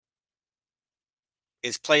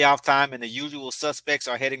It's playoff time, and the usual suspects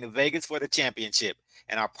are heading to Vegas for the championship.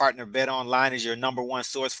 And our partner BetOnline is your number one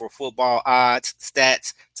source for football odds,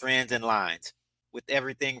 stats, trends, and lines. With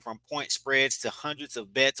everything from point spreads to hundreds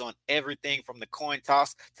of bets on everything from the coin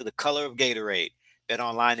toss to the color of Gatorade,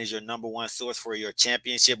 BetOnline is your number one source for your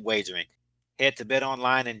championship wagering. Head to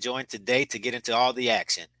BetOnline and join today to get into all the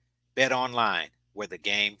action. BetOnline, where the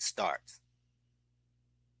game starts.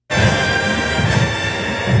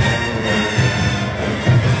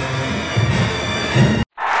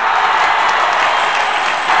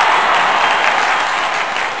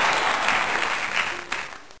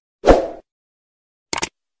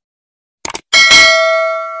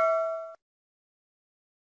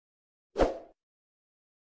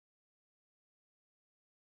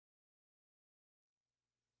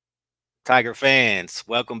 Tiger fans,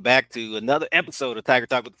 welcome back to another episode of Tiger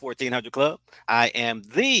Talk with the 1400 Club. I am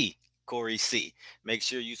the Corey C. Make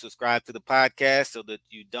sure you subscribe to the podcast so that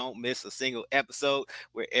you don't miss a single episode.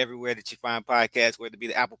 We're everywhere that you find podcasts, whether it be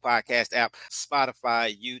the Apple Podcast app,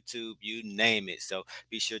 Spotify, YouTube, you name it. So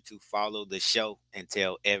be sure to follow the show and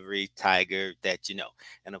tell every Tiger that you know.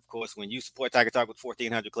 And of course, when you support Tiger Talk with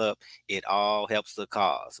 1400 Club, it all helps the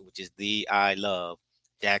cause, which is the I Love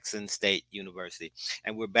Jackson State University.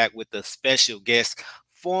 And we're back with a special guest,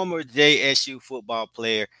 former JSU football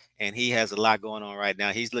player, and he has a lot going on right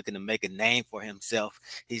now. He's looking to make a name for himself.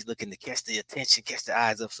 He's looking to catch the attention, catch the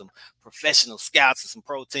eyes of some professional scouts and some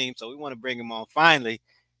pro teams. So we want to bring him on finally,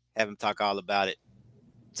 have him talk all about it.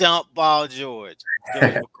 JumpBall George.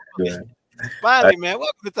 Yeah. Finally, man,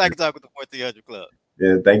 welcome to Tiger Talk with the 1400 Club.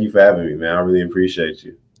 Yeah, thank you for having me, man. I really appreciate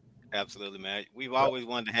you. Absolutely, man. We've always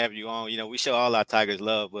wanted to have you on. You know, we show all our Tigers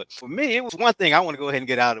love, but for me, it was one thing I want to go ahead and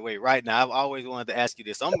get out of the way right now. I've always wanted to ask you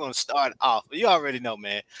this. So I'm going to start off, but you already know,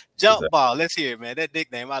 man. JumpBall. Let's hear it, man. That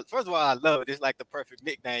nickname. First of all, I love it. It's like the perfect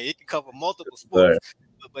nickname. It can cover multiple sports.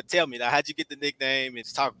 But tell me, now, how'd you get the nickname and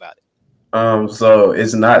just talk about it? So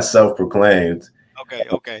it's not self-proclaimed.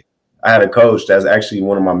 Okay. I had a coach that's actually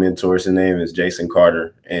one of my mentors. His name is Jason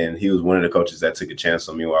Carter, and he was one of the coaches that took a chance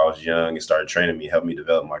on me while I was young and started training me, helped me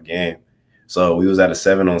develop my game. So we was at a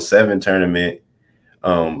 7-on-7 tournament,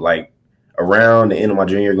 like around the end of my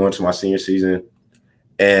junior year, going to my senior season,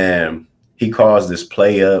 and he calls this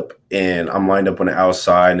play up, and I'm lined up on the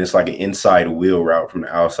outside, and it's like an inside wheel route from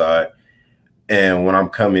the outside. And when I'm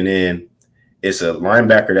coming in, it's a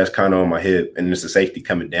linebacker that's kind of on my hip, and it's a safety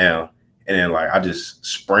coming down. And then, like, I just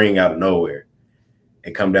spring out of nowhere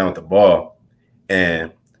and come down with the ball.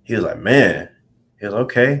 And he was like, man, he was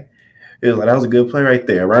okay. He was like, that was a good play right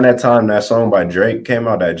there. Around that time, that song by Drake came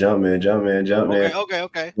out, that Jumpman.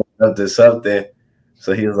 Okay. Up to something.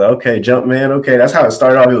 So he was like, okay, Jumpman. Okay, that's how it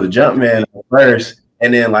started off. It was Jumpman first.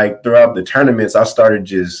 And then, like, throughout the tournaments, I started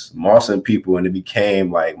just mossing people, and it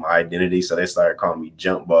became, like, my identity. So they started calling me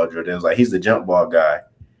JumpBall George. It was like, he's the JumpBall guy.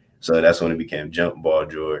 So that's when it became JumpBall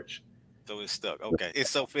George. So it's stuck. Okay. It's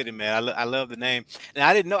so fitting, man. I love the name. And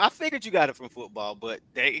I didn't know. I figured you got it from football, but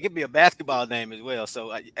it could be a basketball name as well.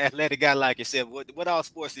 So athletic guy like yourself, what all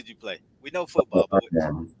sports did you play? We know football.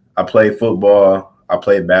 I played football. I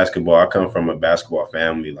played basketball. I come from a basketball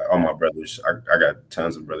family. Like all my brothers, I got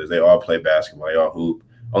tons of brothers. They all play basketball. They all hoop.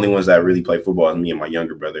 Only ones that really play football is me and my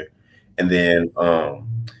younger brother. And then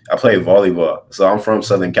I played volleyball. So I'm from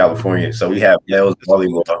Southern California. So we have males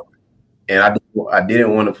volleyball. And I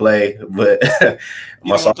didn't want to play, but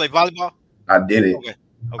you want to play volleyball? I did it.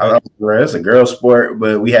 Okay. It's a girl sport,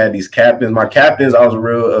 but we had these captains. My captains I was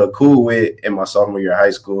real cool with in my sophomore year of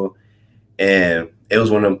high school. And it was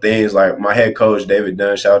one of them things, like my head coach, David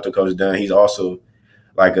Dunn, shout out to Coach Dunn. He's also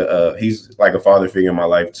like he's like a father figure in my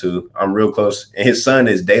life too. I'm real close. And his son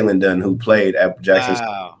is Dalen Dunn, who played at Jackson.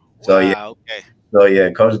 Wow. So Okay. So yeah,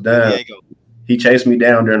 Coach Dunn. He chased me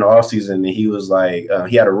down during the off season, and he was like,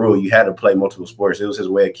 he had a rule: you had to play multiple sports. It was his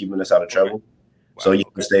way of keeping us out of trouble. Okay. Wow. So you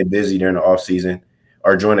could stay busy during the off season,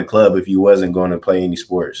 or join a club if you wasn't going to play any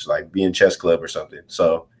sports, like be in chess club or something.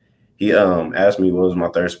 So he asked me what was my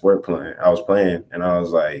third sport I was playing, and I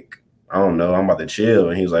was like, I don't know, I'm about to chill.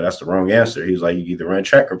 And he was like, that's the wrong answer. He was like, you either run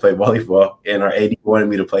track or play volleyball. And our AD wanted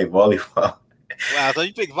me to play volleyball. Wow, so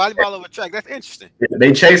you picked volleyball over track. That's interesting.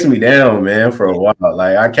 They chased me down, man, for a while.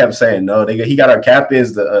 Like, I kept saying no. He got our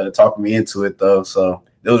captains to talk me into it, though. So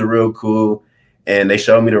it was real cool. And they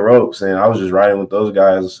showed me the ropes, and I was just riding with those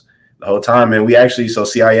guys the whole time. And we actually, so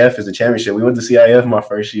CIF is the championship. We went to CIF my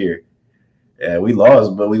first year. Yeah, we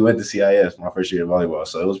lost, but we went to CIF my first year of volleyball.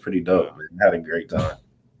 So it was pretty dope, man. I had a great time.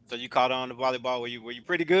 So you caught on to volleyball. Were you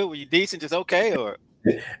pretty good? Were you decent, just okay, or?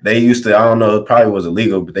 They used to, I don't know, it probably was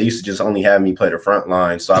illegal, but they used to just only have me play the front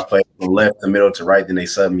line. So I played from left to middle to right, then they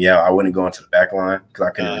subbed me out. I wouldn't go into the back line because I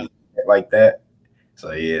couldn't really play like that.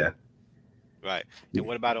 So yeah, Right. And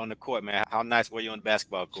what about on the court, man? How nice were you on the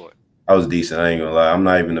basketball court? I was decent. I ain't gonna lie. I'm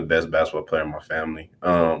not even the best basketball player in my family.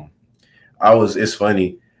 I was. It's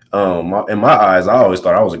funny. In my eyes, I always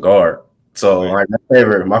thought I was a guard. So Right.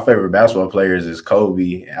 like my favorite basketball players is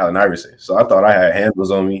Kobe, Allen Iverson. So I thought I had handles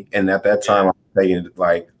on me, and at that Yeah. time, I was taking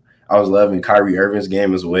like I was loving Kyrie Irving's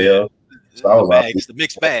game as Yeah. well. So I The was like, bag. It's the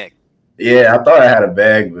mixed bag. yeah, I thought I had a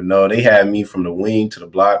bag, but no, they had me from the wing to the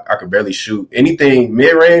block. I could barely shoot anything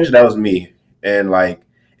mid range. That was me, and like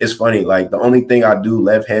it's funny. Like the only thing I do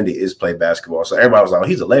left handed is play basketball. So everybody was like, oh,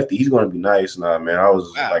 "He's a lefty. He's going to be nice." Nah, man. Wow.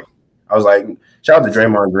 I was like, shout out to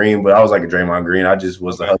Draymond Green, but I was like a Draymond Green. I just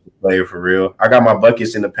was a Okay. hustle player for real. I got my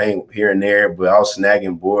buckets in the paint here and there, but I was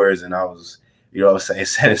snagging boards and I was, what I'm saying,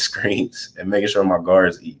 setting screens and making sure my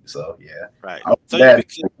guards eat. So yeah, Right. I was So bad.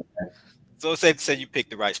 so it's safe to say you picked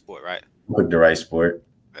the right sport, right? Pick the right sport.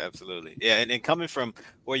 Absolutely. Yeah. And coming from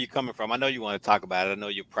where you're coming from, I know you want to talk about it. I know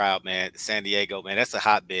you're proud, man. San Diego, man, that's a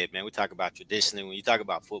hotbed, man. We talk about traditionally when you talk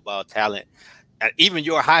about football talent, even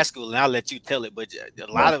your high school, and I'll let you tell it, but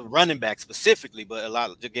a lot of running backs specifically, but a lot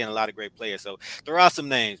of great players. So throw out some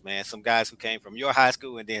names, man. Some guys who came from your high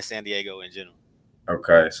school and then San Diego in general.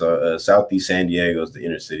 Okay, so Southeast San Diego is the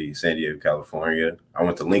inner city, San Diego, California. I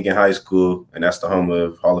went to Lincoln High School, and that's the home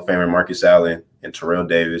of Hall of Famer Marcus Allen and Terrell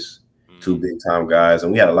Davis, two Mm-hmm. big time guys.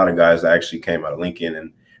 And we had a lot of guys that actually came out of Lincoln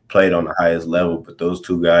and played on the highest level. But those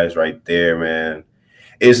two guys right there, man,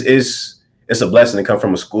 it's a blessing to come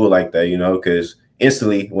from a school like that, because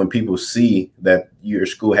instantly when people see that your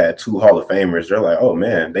school had two Hall of Famers, they're like, oh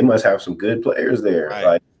man, they must have some good players there. Right.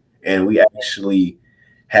 Like, and we actually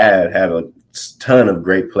had a ton of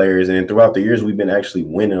great players, and throughout the years we've been actually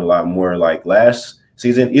winning a lot more. Like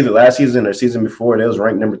either last season or season before, they was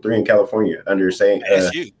ranked number 3 in California under Saint Man, that's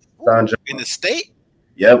huge. Ooh, Don in John. the state?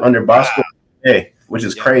 Yep, under Wow. Bosco, hey, which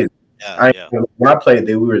is Yeah. crazy. Yeah. I Yeah. When I played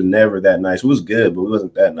there, we were never that nice. We was good, but we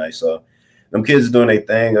wasn't that nice. So them kids doing their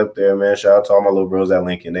thing up there, man. Shout out to all my little bros at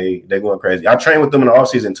Lincoln. They going crazy. I train with them in the off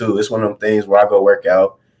season too. It's one of them things where I go work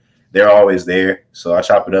out. They're always there, so I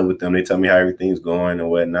chop it up with them. They tell me how everything's going and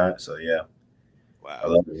whatnot. So yeah, I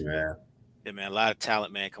Wow. love it, man. Yeah, man, a lot of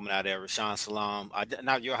talent, man, coming out of there. Rashawn Salam,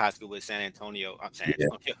 not your high school, but San Antonio. I'm San Yeah,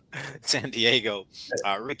 Antonio, San Diego.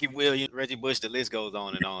 Ricky Williams, Reggie Bush. The list goes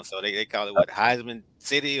on and on. So they call it what, Heisman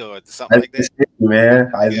City or something like Heisman that. City,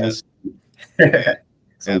 man. Yeah, Heisman yeah, City.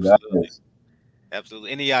 Some absolutely, guys.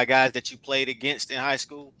 absolutely. Any guys that you played against in high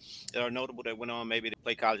school that are notable that went on maybe to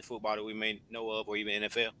play college football that we may know of, or even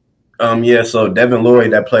NFL? Yeah, so Devin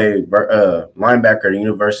Lloyd that played linebacker at the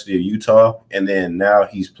University of Utah, and then now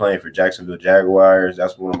he's playing for Jacksonville Jaguars.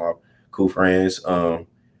 That's one of my cool friends.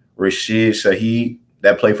 Rashid Shaheed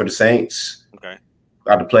that played for the Saints. Okay.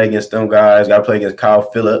 Got to play against them guys. Got to play against Kyle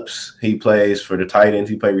Phillips. He plays for the Titans.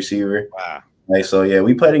 He played receiver. Wow. Like, so yeah,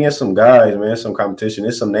 we played against some guys, man. Some competition.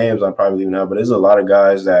 There's some names I'm probably leaving out, but there's a lot of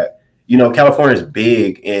guys that California's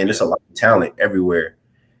big and Yeah. it's a lot of talent everywhere.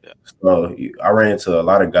 Yeah. So I ran into a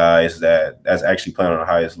lot of guys that's actually playing on the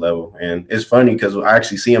highest level, and it's funny because I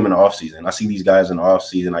actually see them in the off season. I see these guys in the off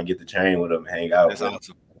season. I get to train with them, hang out That's with them.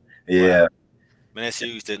 awesome. Wow. Yeah, Man, that's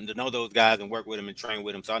huge to know those guys and work with them and train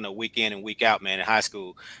with them. So I know week in and week out, man. In high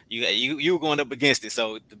school, you were going up against it.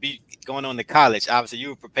 So to be going on to college, obviously you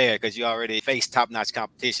were prepared because you already faced top notch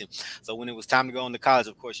competition. So when it was time to go on to college,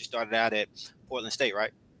 of course, you started out at Portland State,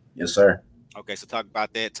 right? yes, sir. Okay, so talk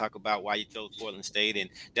about that. Talk about why you chose Portland State, and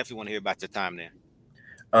definitely want to hear about your time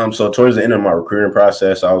there. So towards the end of my recruiting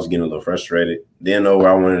process, I was getting a little frustrated. Didn't know where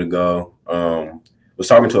I wanted to go. Was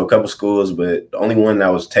talking to a couple schools, but the only one that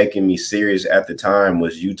was taking me serious at the time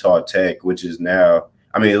was Utah Tech, which is now,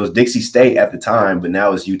 I mean, it was Dixie State at the time, but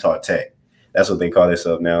now it's Utah Tech. That's what they call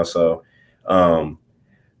themselves now. So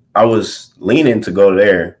I was leaning to go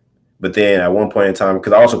there, but then at one point in time,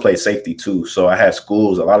 because I also played safety too, so I had a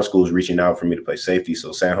lot of schools reaching out for me to play safety.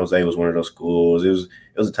 So San Jose was one of those schools. It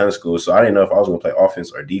was a ton of schools, so I didn't know if I was going to play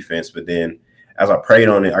offense or defense. But then, as I prayed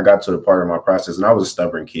on it, I got to the part of my process, and I was a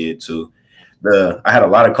stubborn kid too. I had a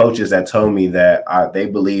lot of coaches that told me that they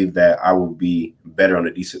believed that I would be better on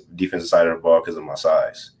the defensive side of the ball because of my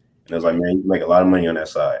size. And I was like, man, you can make a lot of money on that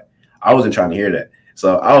side. I wasn't trying to hear that.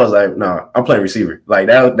 So I was like, no, I'm playing receiver. Like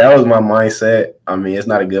that was my mindset. I mean, it's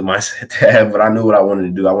not a good mindset to have, but I knew what I wanted to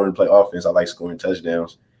do. I wanted to play offense. I like scoring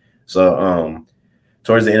touchdowns. So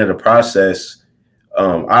towards the end of the process,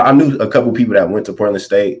 I knew a couple people that went to Portland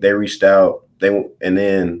State. They reached out. And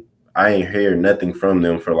then I ain't hear nothing from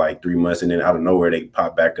them for like 3 months. And then out of nowhere, they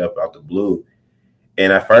popped back up out the blue.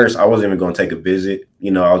 And at first, I wasn't even going to take a visit. I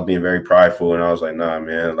was being very prideful, and I was like, nah,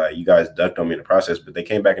 man, like you guys ducked on me in the process, but they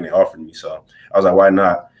came back and they offered me. So I was like, why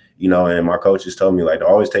not? And my coaches told me like to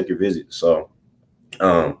always take your visit. So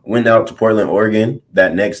Went out to Portland, Oregon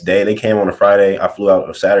that next day. They came on a Friday. I flew out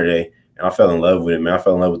on Saturday, and I fell in love with it, man. I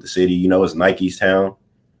fell in love with the city. You know, it's Nike's town.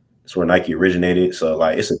 It's where Nike originated. So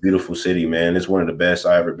like it's a beautiful city, man. It's one of the best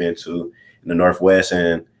I ever been to in the Northwest.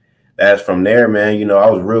 And that's from there, man. You know, I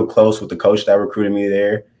was real close with the coach that recruited me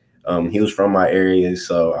there. He was from my area.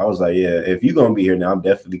 So I was like, yeah, if you're gonna be here now, I'm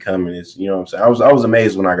definitely coming. It's you know what I'm saying. I was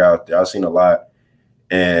amazed when I got out there. I've seen a lot.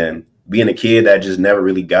 And being a kid that just never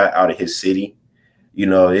really got out of his city, you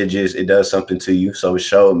know, it does something to you. So it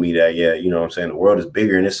showed me that, yeah, you know what I'm saying, the world is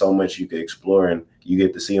bigger and there's so much you could explore and you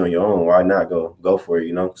get to see on your own. Why not go for it,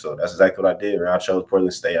 you know? So that's exactly what I did. When I chose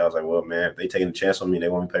Portland State, I was like, well, man, if they taking a chance on me and they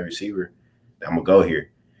want me to play receiver, I'm gonna go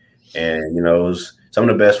here. And you know, it was some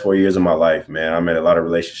of the best 4 years of my life, man. I made a lot of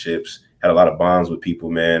relationships, had a lot of bonds with people,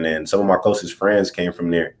 man. And some of my closest friends came from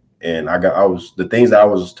there. And I was the things that I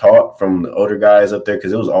was taught from the older guys up there,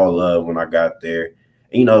 because it was all love when I got there.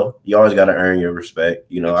 And, you know, you always got to earn your respect.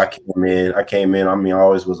 You know, I came in. I mean, I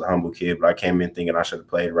always was a humble kid, but I came in thinking I should have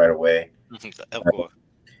played right away. Of course.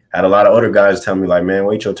 Had a lot of older guys tell me like, man,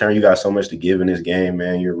 wait your turn. You got so much to give in this game,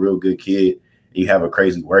 man. You're a real good kid. You have a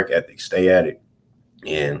crazy work ethic. Stay at it.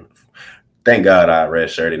 And thank God I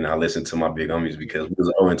redshirted and I listened to my big homies, because we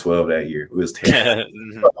was 0-12 that year. It was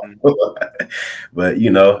terrible. But, you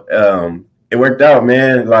know, it worked out,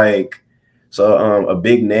 man. Like, so a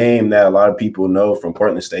big name that a lot of people know from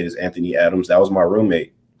Portland State is Anthony Adams. That was my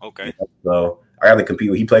roommate. Okay. So I got to compete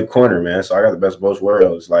with, he played corner, man. So I got the best of both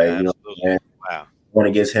worlds. Like, Yeah, you know, man, wow. going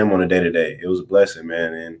against him on a day-to-day. It was a blessing,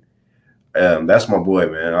 man. And that's my boy,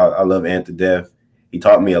 man. I love Ant to death. He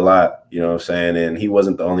taught me a lot, you know what I'm saying? And he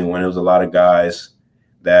wasn't the only one. It was a lot of guys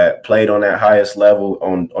that played on that highest level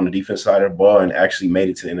on the defense side of the ball and actually made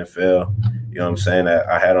it to the NFL. You know what I'm saying? That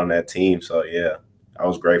I had on that team. So, yeah, I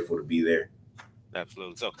was grateful to be there.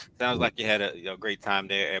 Absolutely. So sounds like you had a great time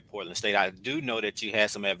there at Portland State. I do know that you had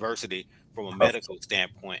some adversity from a medical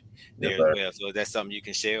standpoint Yes, there as sir. well. So is that something you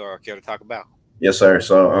can share or care to talk about? Yes, sir.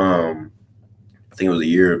 So, I think it was the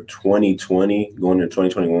year of 2020 going into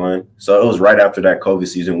 2021. So it was right after that COVID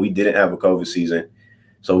season. We didn't have a COVID season.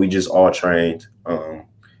 So we just all trained.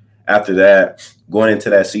 After that, going into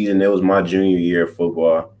that season, it was my junior year of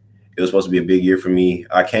football. It was supposed to be a big year for me.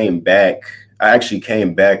 I came back. I actually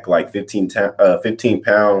came back like 15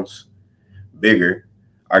 pounds bigger.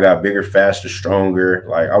 I got bigger, faster, stronger.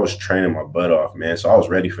 Like I was training my butt off, man. So I was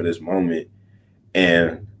ready for this moment.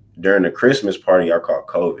 And during the Christmas party, I caught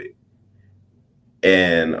COVID.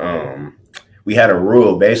 And we had a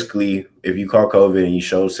rule. Basically, if you caught COVID and you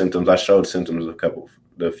showed symptoms, I showed symptoms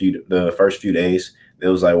the first few days. It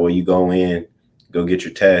was like, well, you go in, go get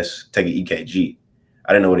your test, take an EKG.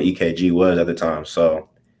 I didn't know what an EKG was at the time, so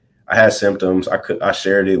I had symptoms. I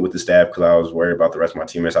shared it with the staff because I was worried about the rest of my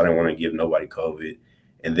teammates. I didn't want to give nobody COVID,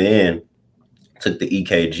 and then took the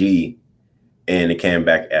EKG, and it came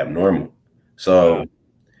back abnormal. So Wow.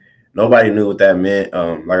 nobody knew what that meant.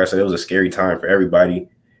 Like I said, it was a scary time for everybody,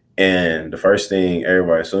 and the first thing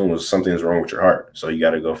everybody assumed was something's wrong with your heart. So you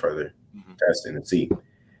got to go further Mhm. testing and see.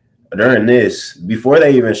 During this, before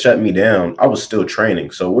they even shut me down, I was still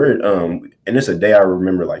training. So we're and it's a day I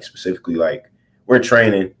remember like specifically, like we're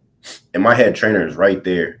training and my head trainer is right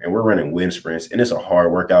there and we're running wind sprints and it's a hard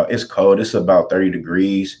workout. It's cold. It's about 30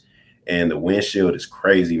 degrees and the windshield is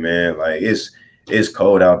crazy, man. Like it's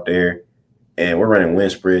cold out there and we're running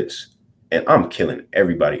wind sprints and I'm killing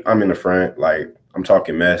everybody. I'm in the front, like I'm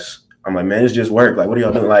talking mess. I'm like, man, it's just work. Like, what are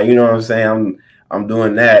y'all doing? Like, you know what I'm saying? I'm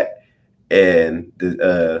doing that. And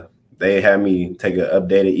they had me take an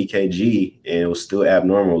updated EKG, and it was still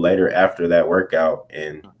abnormal later after that workout.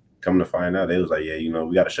 And come to find out, they was like, yeah, you know,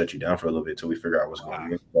 we got to shut you down for a little bit till we figure out what's going Wow.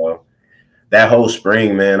 on. So that whole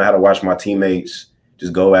spring, man, I had to watch my teammates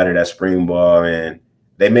just go at it at spring ball, and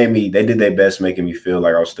they did their best making me feel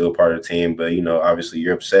like I was still part of the team. But you know, obviously,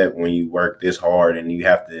 you're upset when you work this hard and you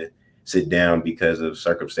have to sit down because of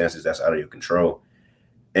circumstances that's out of your control.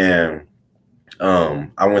 And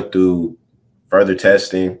I went through further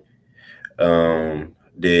testing,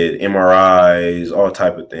 did MRIs, all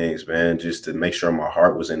type of things, man, just to make sure my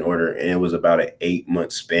heart was in order. And it was about an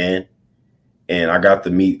 8-month span. And I got to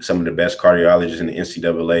meet some of the best cardiologists in the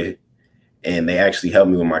NCAA. And they actually helped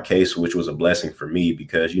me with my case, which was a blessing for me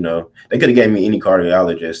because, you know, they could have gave me any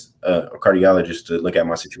cardiologist to look at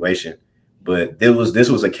my situation. But this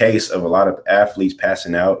was a case of a lot of athletes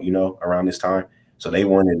passing out, you know, around this time. So they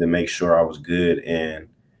wanted to make sure I was good. And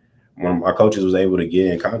one of my coaches was able to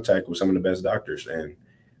get in contact with some of the best doctors, and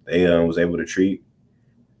they was able to treat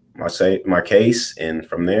my case. And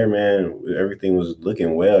from there, man, everything was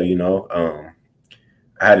looking well. You know,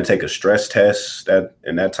 I had to take a stress test. That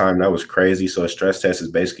in that time that was crazy. So a stress test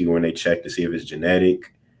is basically when they check to see if it's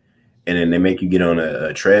genetic, and then they make you get on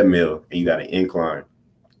a treadmill and you got an incline,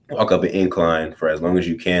 walk up an incline for as long as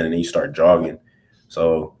you can, and then you start jogging.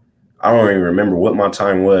 So I don't even remember what my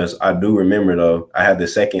time was. I do remember though, I had the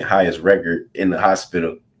second highest record in the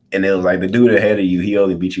hospital. And it was like the dude ahead of you, he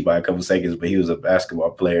only beat you by a couple seconds, but he was a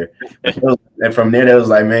basketball player. And from there, they was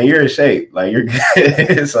like, man, you're in shape. Like, you're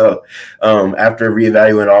good. So after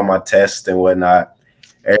reevaluating all my tests and whatnot,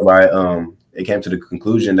 everybody, it came to the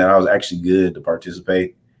conclusion that I was actually good to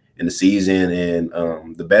participate in the season.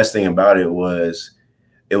 And the best thing about it was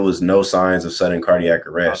no signs of sudden cardiac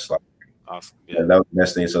arrest. Awesome. Like, Awesome. Yeah. that was the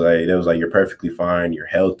best thing. So like, it was like, you're perfectly fine. You're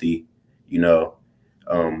healthy, you know.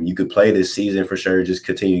 You could play this season for sure. Just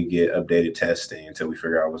continue to get updated testing until we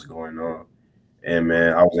figure out what's going on. And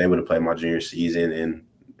man, I was able to play my junior season, and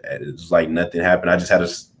it was like nothing happened. I just had a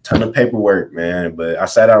ton of paperwork, man. But I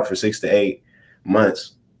sat out for 6 to 8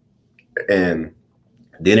 months and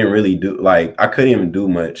didn't really do, like, I couldn't even do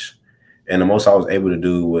much. And the most I was able to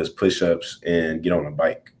do was push-ups and get on a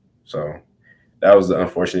bike. So that was the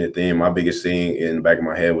unfortunate thing. My biggest thing in the back of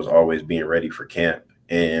my head was always being ready for camp.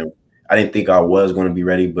 And I didn't think I was going to be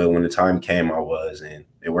ready, but when the time came, I was, and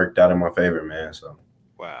it worked out in my favor, man. So,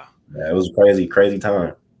 Wow. yeah, it was a crazy, crazy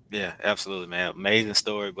time. Yeah, absolutely, man. Amazing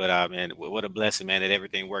story, but man, what a blessing, man, that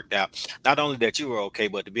everything worked out. Not only that you were okay,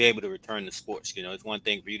 but to be able to return to sports. You know, it's one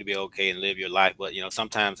thing for you to be okay and live your life, but you know,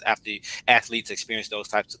 sometimes after athletes experience those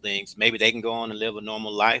types of things, maybe they can go on and live a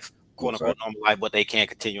normal life, quote unquote normal life, but they can't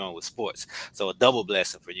continue on with sports. So a double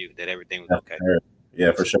blessing for you that everything was okay.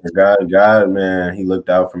 Yeah, for sure. God, man, he looked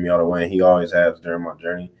out for me all the way, and he always has during my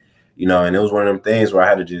journey. You know, and it was one of them things where I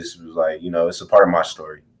had to just was like, you know, it's a part of my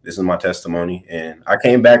story. This is my testimony. And I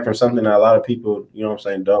came back from something that a lot of people, you know what I'm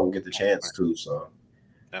saying, don't get the chance to. So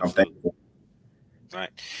Absolutely. I'm thankful. Right.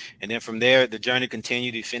 And then from there, the journey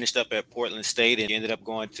continued. You finished up at Portland State and you ended up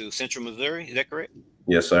going to Central Missouri. Is that correct?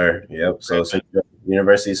 Yes, sir. Yep. So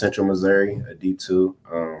University of Central Missouri, a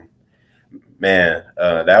D2. Man,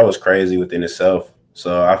 that was crazy within itself.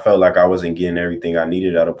 So I felt like I wasn't getting everything I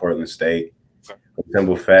needed out of Portland State. For the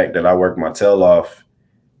simple fact that I worked my tail off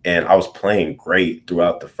and I was playing great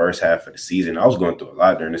throughout the first half of the season. I was going through a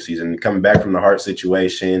lot during the season, coming back from the heart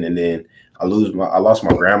situation, and then I lost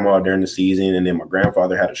my grandma during the season, and then my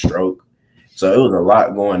grandfather had a stroke. So it was a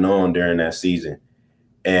lot going on during that season.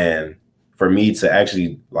 And for me to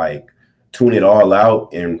actually like tune it all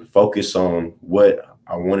out and focus on what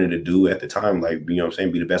I wanted to do at the time, like, you know what I'm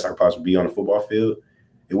saying, be the best I could possibly be on the football field.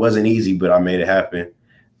 It wasn't easy, but I made it happen.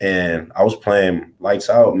 And I was playing lights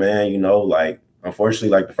out, man, you know, like, unfortunately,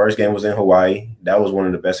 like the first game was in Hawaii. That was one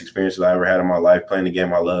of the best experiences I ever had in my life, playing the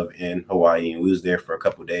game I love in Hawaii. And we was there for a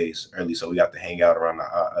couple of days early, so we got to hang out around the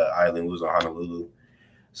island. We was on Honolulu.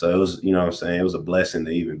 So it was, you know what I'm saying, it was a blessing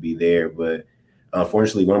to even be there. But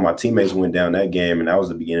unfortunately, one of my teammates went down that game, and that was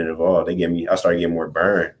the beginning of all. I started getting more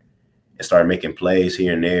burn and started making plays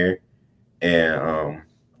here and there. And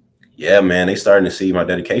yeah, man, they started to see my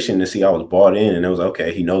dedication, to see I was bought in, and it was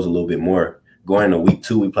okay, he knows a little bit more. Going into week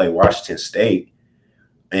 2, we played Washington State,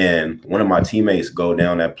 and one of my teammates go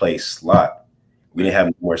down that play slot. We didn't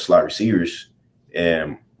have more slot receivers,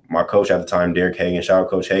 and my coach at the time, Derek Hagan, shout out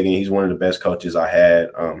Coach Hagan, he's one of the best coaches I had.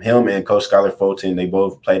 Him and Coach Skylar Fulton, they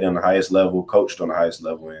both played on the highest level, coached on the highest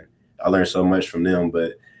level, and I learned so much from them.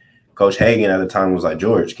 But Coach Hagan at the time was like,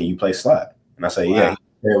 George, can you play slot? And I said, wow.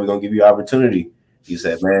 Yeah, we're going to give you an opportunity. He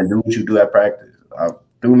said, man, do what you do at practice.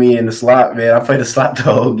 Threw me in the slot, man. I played the slot the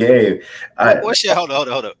whole game. Hold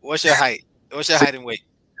on. What's your height? What's your height and weight?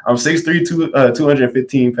 I'm 6'3",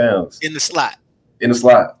 215 pounds. In the slot.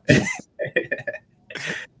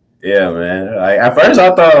 Yeah, man. Like, at first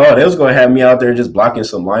I thought, they was going to have me out there just blocking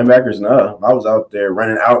some linebackers. No, I was out there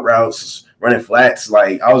running out routes, running flats.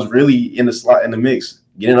 Like, I was really in the slot, in the mix,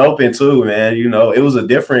 getting open too, man. You know, it was a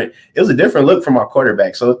different look from my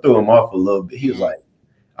quarterback, so it threw him off a little bit. He was like,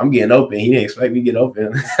 I'm getting open. He didn't expect me to get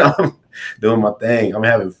open. I'm doing my thing. I'm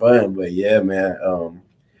having fun. But yeah, man,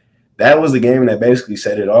 that was the game that basically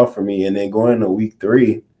set it off for me. And then going into week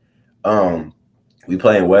 3, we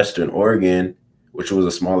play in Western Oregon, which was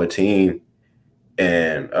a smaller team.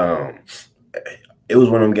 And it was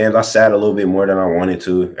one of them games I sat a little bit more than I wanted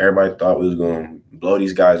to. Everybody thought we was going to blow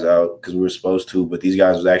these guys out because we were supposed to, but these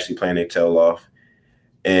guys was actually playing their tail off.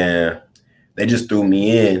 And they just threw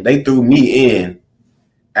me in. They threw me in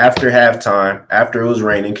after halftime, after it was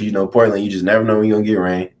raining, because, you know, Portland, you just never know when you're going to get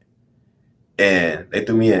rain. And they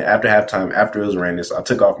threw me in after halftime, after it was raining. So I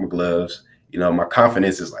took off my gloves. You know, my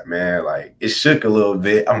confidence is like, man, like, it shook a little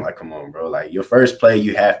bit. I'm like, come on, bro. Like, your first play,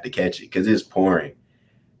 you have to catch it because it's pouring.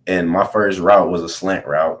 and my first route was a slant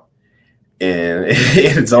route, and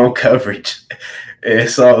it's on coverage. And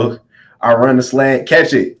so I run the slant,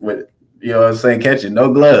 catch it with, you know what I'm saying, catch it,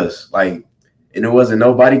 no gloves. Like, and there wasn't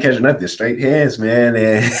nobody catching nothing, straight hands, man.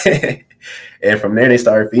 And and from there they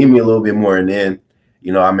started feeding me a little bit more. And then,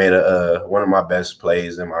 I made a one of my best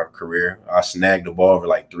plays in my career. I snagged the ball over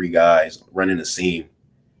like three guys running the seam.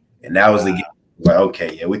 And that was the game. Wow. Like,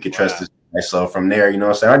 okay, yeah, we could trust Wow. this guy. So from there, what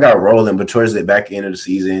I'm saying, I got rolling, but towards the back end of the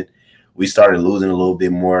season, we started losing a little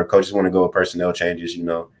bit more. Coaches want to go with personnel changes, and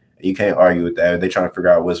you can't argue with that. They're trying to figure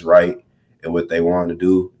out what's right and what they want to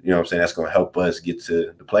do. You know what I'm saying? That's going to help us get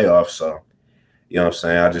to the playoffs. So, what I'm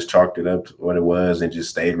saying? I just chalked it up to what it was and just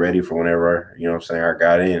stayed ready for whenever, what I'm saying, I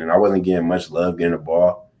got in. And I wasn't getting much love getting the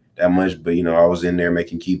ball that much, but, I was in there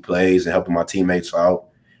making key plays and helping my teammates out,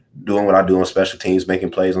 doing what I do on special teams,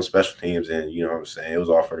 making plays on special teams, and you know what I'm saying, it was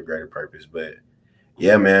all for the greater purpose. But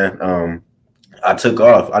yeah, man, I took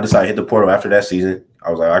off. I decided to hit the portal after that season.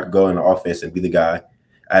 I was like, I could go in the offense and be the guy.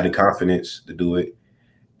 I had the confidence to do it,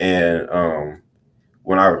 and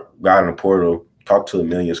when I got in the portal, talked to a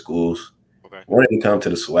million schools. Okay. Wanted to come to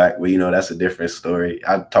the SWAC, but that's a different story.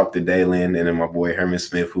 I talked to Dalen and then my boy Herman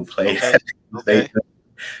Smith, who played Okay. at State.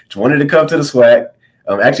 Okay. Wanted to come to the SWAC.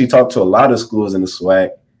 Actually talked to a lot of schools in the SWAC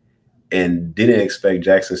and didn't expect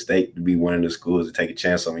Jackson State to be one of the schools to take a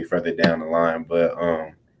chance on me further down the line. But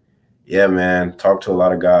yeah, man, talked to a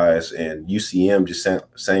lot of guys, and UCM just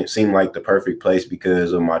seemed like the perfect place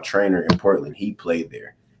because of my trainer in Portland. He played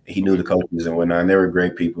there. He knew Okay. the coaches and whatnot, and they were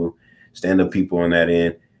great people, stand-up people on that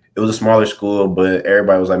end. It was a smaller school, but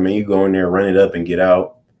everybody was like, man, you go in there, run it up, and get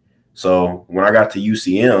out. So when I got to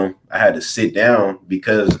UCM, I had to sit down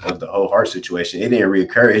because of the whole heart situation. It didn't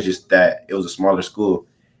reoccur. It's just that it was a smaller school,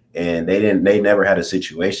 and they never had a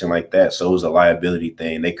situation like that. So it was a liability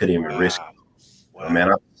thing. They couldn't even risk Wow. it. So, man,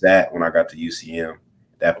 Wow. I sat when I got to UCM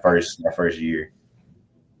that first year.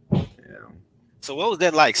 Yeah. So what was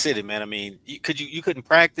that like sitting, man? I mean, you couldn't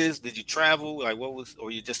practice? Did you travel? Like what was,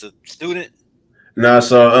 or you just a student? No,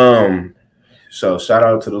 so shout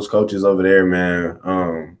out to those coaches over there,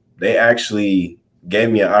 man. They actually gave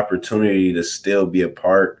me an opportunity to still be a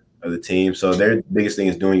part of the team. So their biggest thing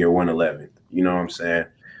is doing your 111th. You know what I'm saying?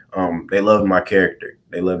 They loved my character.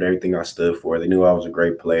 They loved everything I stood for. They knew I was a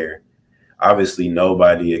great player. Obviously,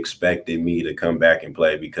 nobody expected me to come back and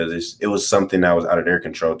play because it was something that was out of their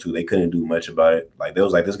control too. They couldn't do much about it. Like they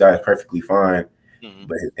was like, this guy is perfectly fine, Hmm.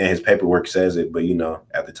 but and his paperwork says it. But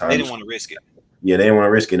at the They time, didn't want to risk it. yeah, they didn't want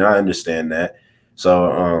to risk it. And I understand that.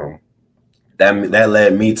 So that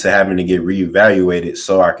led me to having to get reevaluated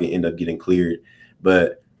so I could end up getting cleared.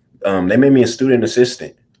 But they made me a student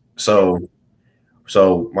assistant. Okay.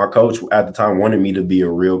 So my coach at the time wanted me to be a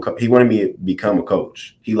real he wanted me to become a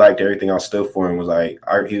coach. He liked everything I stood for and was like,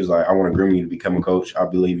 he was like, I want to groom you to become a coach. I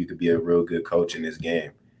believe you could be a real good coach in this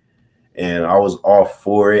game. And I was all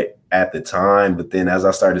for it at the time. But then as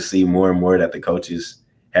I started to see more and more that the coaches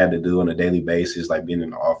had to do on a daily basis, like being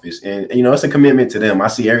in the office, and it's a commitment to them. I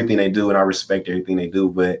see everything they do and I respect everything they do.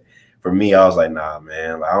 But for me, I was like, nah,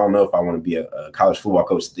 man, like, I don't know if I want to be a college football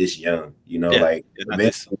coach this young, Yeah. like Yeah, not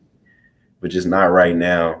this. eventually, but just not right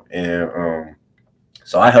now. And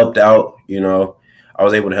so I helped out, I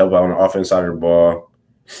was able to help out on the offense side of the ball,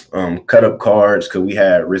 cut up cards because we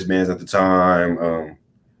had wristbands at the time,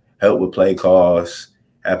 help with play calls,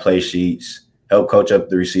 had play sheets, help coach up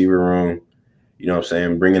the receiver room. You know what I'm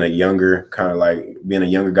saying? Bringing a younger, kind of like being a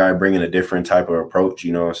younger guy, bringing a different type of approach,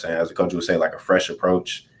 you know what I'm saying? As a coach would say, like a fresh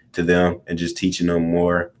approach to them and just teaching them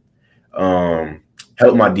more.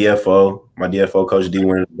 Help my DFO. My DFO, Coach D,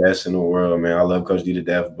 one of the best in the world, man. I love Coach D to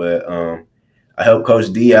death, but I helped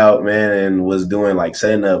Coach D out, man, and was doing like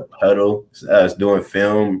setting up huddle, doing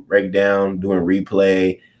film breakdown, doing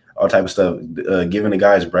replay, all type of stuff, giving the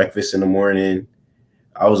guys breakfast in the morning.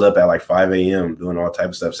 I was up at like 5 a.m. doing all type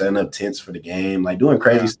of stuff, setting up tents for the game, like doing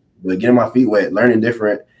crazy Wow. stuff, but getting my feet wet, learning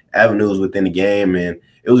different avenues within the game. And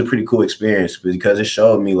it was a pretty cool experience because it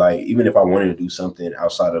showed me like even if I wanted to do something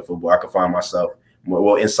outside of football, I could find myself more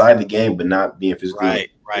well inside the game, but not being physically. Right.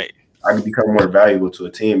 Right. I could become more valuable to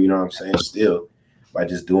a team, you know what I'm saying? Still by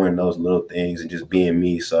just doing those little things and just being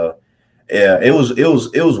me. So yeah, it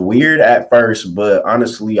was weird at first, but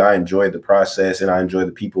honestly, I enjoyed the process and I enjoyed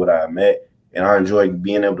the people that I met. And I enjoyed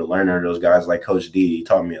being able to learn under those guys like Coach D. He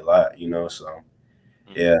taught me a lot, So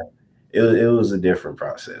Hmm. yeah, it was a different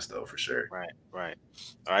process though, for sure. Right. Right.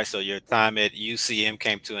 All right. So your time at UCM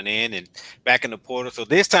came to an end, and back in the portal. So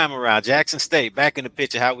this time around, Jackson State back in the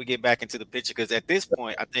picture. How we get back into the picture? Because at this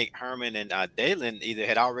point, I think Herman and Dalen either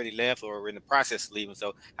had already left or were in the process of leaving.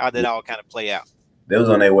 So how did that all kind of play out? They was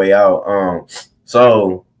on their way out.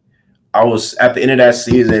 So I was at the end of that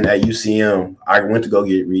season at UCM. I went to go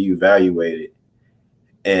get reevaluated,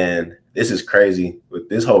 and this is crazy.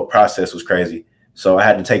 This whole process was crazy. So I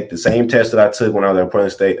had to take the same test that I took when I was at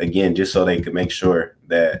Portland State again, just so they could make sure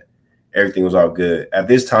that everything was all good. At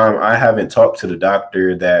this time, I haven't talked to the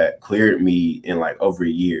doctor that cleared me in like over a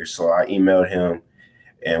year. So I emailed him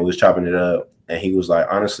and we was chopping it up. And he was like,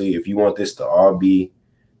 honestly, if you want this to all be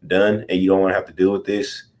done and you don't want to have to deal with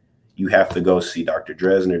this, you have to go see Dr.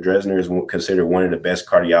 Dresner. Dresner is considered one of the best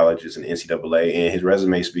cardiologists in the NCAA, and his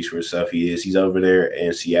resume speaks for itself. He's over there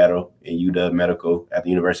in Seattle in UW Medical at the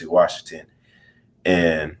University of Washington.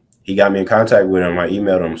 And he got me in contact with him. I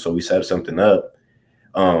emailed him, so we set something up.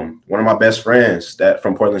 One of my best friends that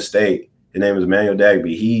from Portland State, his name is Emmanuel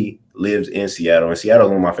Dagby. He lives in Seattle, and Seattle is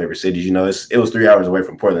one of my favorite cities. You know, it was 3 hours away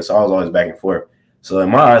from Portland, so I was always back and forth. So in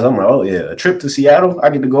my eyes, I'm like, oh yeah, a trip to Seattle. I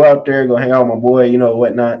get to go out there, go hang out with my boy, you know,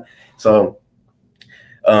 whatnot. So,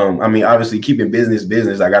 I mean, obviously keeping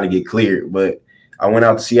business, I got to get cleared. But I went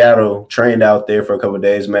out to Seattle, trained out there for a couple of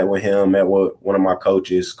days, met with him, met with one of my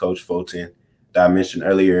coaches, Coach Fulton, that I mentioned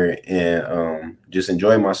earlier, and just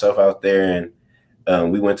enjoyed myself out there.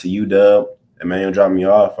 And we went to UW. Emmanuel dropped me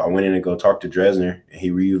off. I went in and go talk to Dresner, and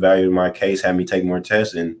he reevaluated my case, had me take more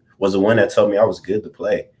tests, and was the one that told me I was good to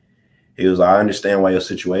play. He was like, I understand why your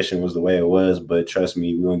situation was the way it was, but trust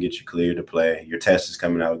me, we're going to get you cleared to play. Your test is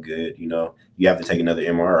coming out good. You know, you have to take another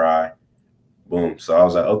MRI. Boom. So I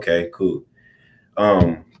was like, okay, cool.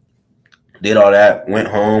 Did all that, went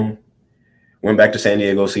home, went back to San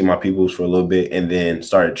Diego, see my peoples for a little bit, and then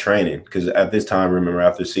started training. Because at this time, remember,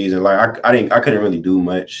 after the season, like I couldn't really do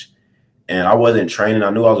much. And I wasn't training. I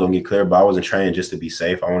knew I was going to get clear, but I wasn't training just to be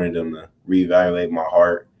safe. I wanted them to reevaluate my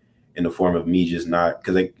heart in the form of me just not,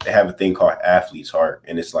 because they have a thing called athlete's heart.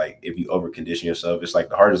 And it's like, if you overcondition yourself, it's like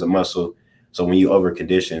the heart is a muscle. So when you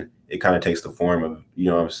overcondition, it kind of takes the form of, you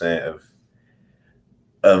know what I'm saying,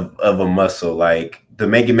 of a muscle. Like, to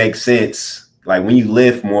make it make sense, like when you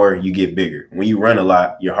lift more, you get bigger. When you run a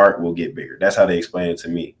lot, your heart will get bigger. That's how they explain it to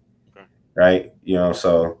me. Okay. Right. You know,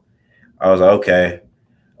 so I was like, okay,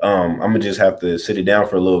 I'm gonna just have to sit it down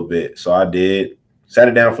for a little bit. So I did, sat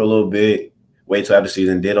it down for a little bit, wait till after the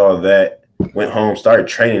season, did all of that, went home, started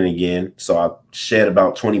training again. So I shed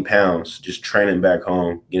about 20 pounds, just training back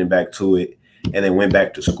home, getting back to it, and then went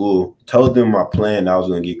back to school. Told them my plan, I was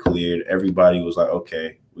gonna get cleared. Everybody was like,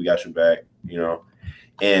 okay, we got your back, you know.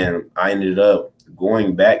 And I ended up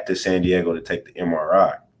going back to San Diego to take the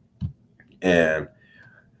MRI. And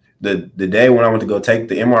the day when I went to go take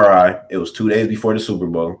the MRI, it was 2 days before the Super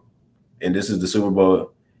Bowl. And this is the Super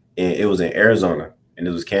Bowl, and it was in Arizona, and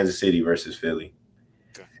it was Kansas City versus Philly.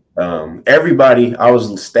 Everybody, I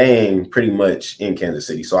was staying pretty much in Kansas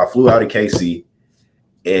City. So I flew out of KC,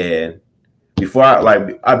 and before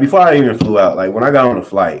I even flew out, like when I got on the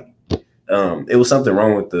flight, it was something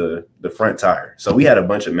wrong with the front tire. So we had a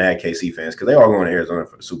bunch of mad KC fans because they all going to Arizona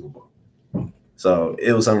for the Super Bowl. So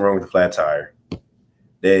it was something wrong with the flat tire.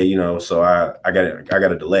 They, you know, so I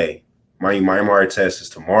got a delay. My MRI test is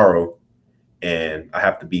tomorrow, and I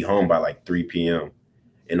have to be home by like 3 p.m.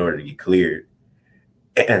 in order to get cleared.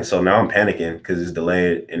 And so now I'm panicking because it's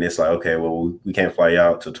delayed, and it's like, okay, well, we can't fly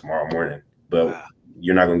out till tomorrow morning, but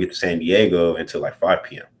you're not gonna get to San Diego until like 5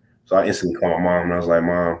 p.m. So I instantly called my mom, and I was like,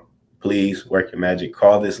 Mom, please work your magic.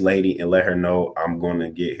 Call this lady and let her know I'm going to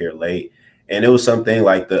get here late. And it was something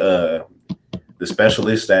like the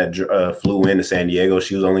specialist that flew into San Diego,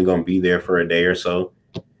 she was only going to be there for a day or so.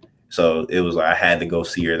 So it was like I had to go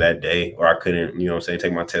see her that day, or I couldn't, you know what I'm saying,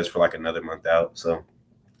 take my test for like another month out. So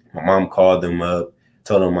my mom called them up,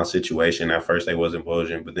 told them my situation. At first they wasn't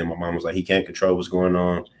budging, but then my mom was like, he can't control what's going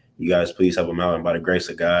on. You guys please help him out. And by the grace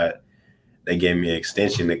of God, they gave me an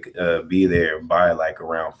extension to be there by like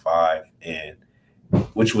around 5, and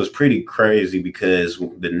which was pretty crazy because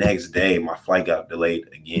the next day my flight got delayed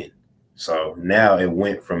again. So now it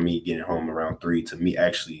went from me getting home around 3 to me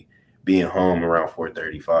actually being home around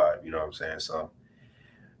 4:35. You know what I'm saying? So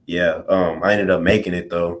yeah, I ended up making it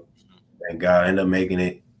though. Thank God, I ended up making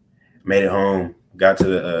it. Made it home. Got to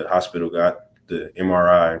the hospital. Got the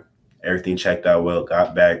MRI. Everything checked out well.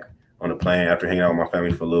 Got back on the plane after hanging out with my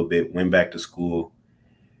family for a little bit. Went back to school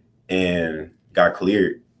and got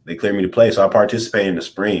cleared. They cleared me to play. So I participated in the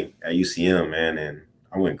spring at UCM, man, and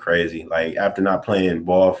I went crazy. Like after not playing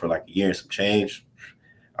ball for like a year and some change,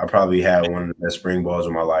 I probably had one of the best spring balls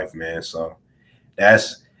of my life, man. So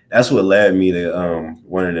that's what led me to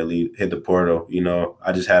wanting to hit the portal. You know,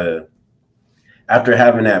 I just had after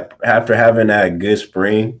having that good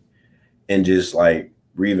spring and just like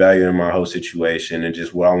reevaluating my whole situation and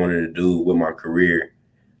just what I wanted to do with my career,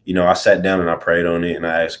 I sat down and I prayed on it and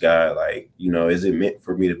I asked God, like, is it meant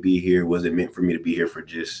for me to be here? Was it meant for me to be here for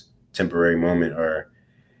just temporary moment, or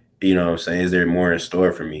what I'm saying, is there more in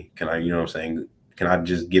store for me? Can I, what I'm saying, can I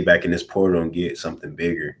just get back in this portal and get something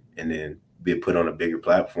bigger and then be put on a bigger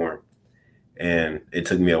platform? And it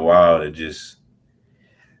took me a while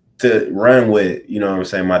to run with, what I'm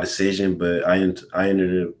saying, my decision, but I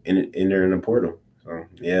ended up entering the portal. So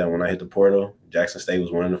yeah, when I hit the portal, Jackson State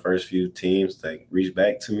was one of the first few teams that reached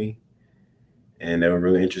back to me, and they were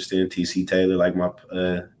really interested in TC Taylor,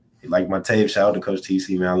 he liked my tape. Shout out to Coach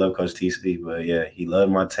TC, man. I love Coach TC, but yeah, he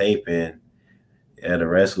loved my tape, and yeah, the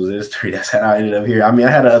rest was history. That's how I ended up here. I mean,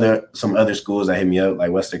 I had some other schools that hit me up,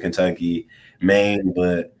 like Western Kentucky, Maine,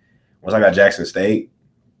 but once I got Jackson State,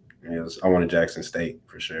 I wanted Jackson State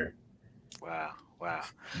for sure. Wow. Wow.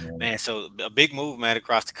 Yeah. Man, so a big move, man,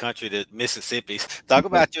 across the country to Mississippi. Talk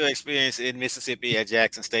about your experience in Mississippi at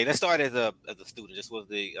Jackson State. Let's start as a student. Just what was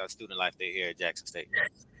the student life there here at Jackson State?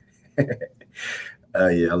 Yeah,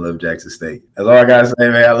 I love Jackson State. That's all I gotta say,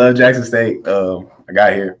 man. I love Jackson State. I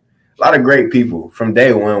got here. A lot of great people from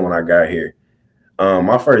day one when I got here.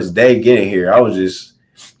 My first day getting here, I was just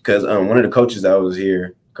because one of the coaches that was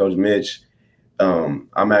here, Coach Mitch,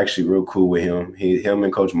 I'm actually real cool with him. Him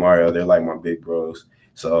and Coach Mario, they're like my big bros.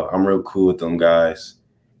 So I'm real cool with them guys.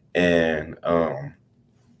 And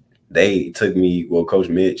they took me, well, Coach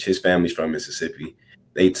Mitch, his family's from Mississippi.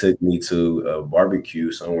 They took me to a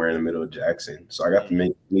barbecue somewhere in the middle of Jackson. So I got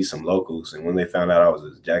to meet some locals. And when they found out I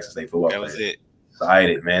was a Jackson State football That player, was it.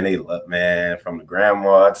 excited, man. They love, man, from the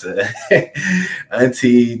grandma to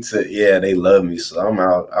auntie to, yeah, they love me. So I'm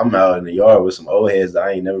out in the yard with some old heads that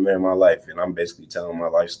I ain't never met in my life. And I'm basically telling my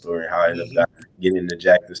life story and how I ended up getting into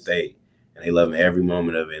Jackson State. And they love every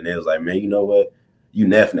moment of it. And they was like, man, you know what? You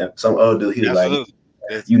Neff now. Some old dude, he was like,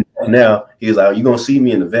 Absolutely. you Neff now. He was like, you gonna see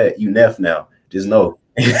me in the vet. You Neff now. Just know.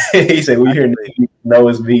 He said, "We here know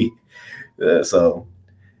it's me." So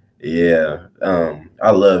yeah,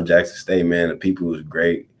 I love Jackson State, man. The people is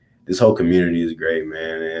great. This whole community is great,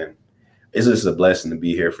 man, and it's just a blessing to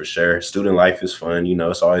be here for sure. Student life is fun,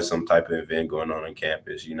 it's always some type of event going on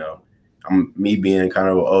campus. I'm me being kind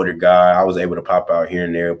of an older guy. I was able to pop out here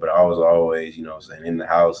and there, but I was always, saying in the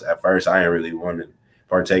house. At first, I didn't really want to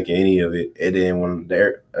partake in any of it. And then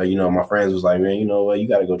when my friends was like, man, you know what, you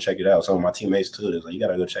got to go check it out. Some of my teammates too, was like, you got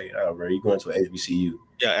to go check it out, bro. You going to an HBCU?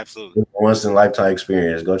 Yeah, absolutely. Once in a lifetime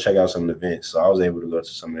experience. Go check out some of the events. So I was able to go to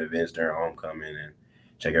some of the events during homecoming and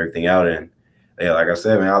check everything out. And yeah, like I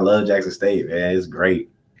said, man, I love Jackson State, man. It's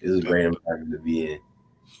great. It's a great environment to be in.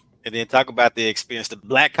 And then talk about the experience, the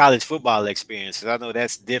black college football experience. 'Cause I know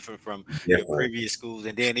that's different from your Different. previous schools,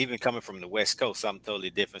 and then even coming from the West Coast, something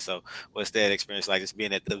totally different. So, what's that experience like? Just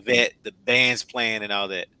being at the vet, the bands playing, and all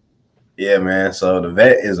that. Yeah, man. So the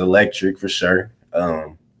vet is electric for sure.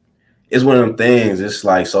 It's one of them things. It's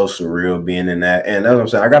like so surreal being in that, and that's what I'm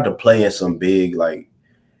saying. I got to play in some big like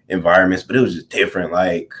environments, but it was just different.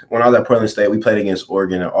 Like when I was at Portland State, we played against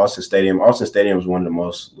Oregon at Austin Stadium. Austin Stadium was one of the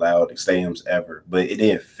most loud stadiums ever, but it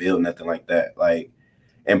didn't feel nothing like that. Like,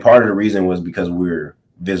 and part of the reason was because we were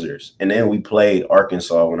visitors. And then we played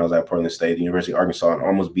Arkansas when I was at Portland State, the University of Arkansas, and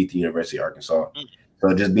almost beat the University of Arkansas.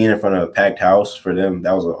 So just being in front of a packed house for them,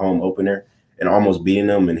 that was a home opener, and almost beating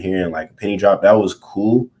them and hearing like a penny drop, that was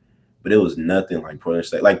cool, but it was nothing like Portland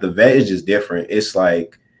State. Like the vet is just different. It's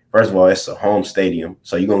like, first of all, it's a home stadium,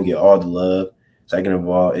 so you're gonna get all the love. Second of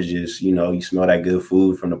all, it's just, you smell that good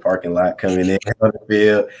food from the parking lot coming in on the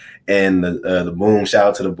field, and the boom. Shout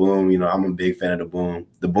out to the boom. I'm a big fan of the boom.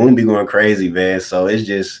 The boom be going crazy, man. So it's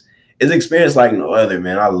experience like no other,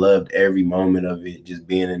 man. I loved every moment of it, just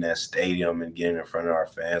being in that stadium and getting in front of our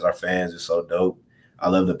fans. Our fans are so dope. I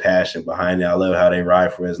love the passion behind it. I love how they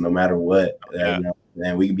ride for us no matter what. Yeah.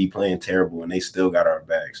 Man, we could be playing terrible and they still got our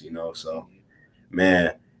backs, So,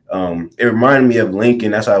 man, it reminded me of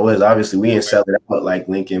Lincoln. That's how it was. Obviously, we didn't sell it out like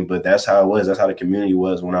Lincoln, but that's how it was. That's how the community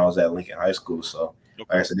was when I was at Lincoln High School. So,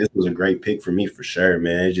 like I said, this was a great pick for me for sure,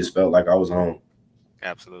 man. It just felt like I was home.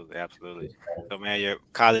 Absolutely, absolutely. So, man, your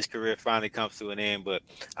college career finally comes to an end, but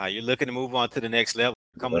you're looking to move on to the next level.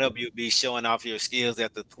 Coming up, you'll be showing off your skills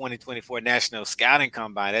at the 2024 National Scouting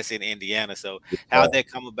Combine. That's in Indiana. So, how'd that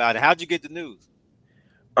come about, and how'd you get the news?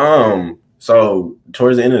 So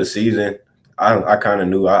towards the end of the season, I kind of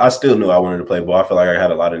knew. I still knew I wanted to play ball. I felt like I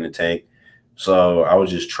had a lot in the tank, so I was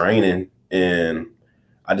just training, and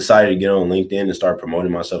I decided to get on LinkedIn and start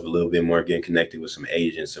promoting myself a little bit more, getting connected with some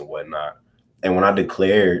agents and whatnot. And when I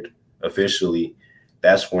declared officially,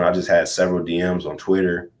 that's when I just had several DMs on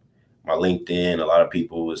Twitter, my LinkedIn. A lot of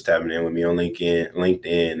people was tapping in with me on LinkedIn,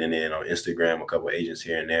 and then on Instagram, a couple of agents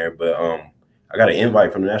here and there. But I got an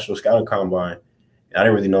invite from the National Scouting Combine, And I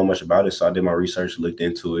didn't really know much about it, so I did my research, looked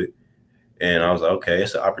into it, and I was like, okay,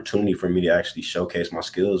 it's an opportunity for me to actually showcase my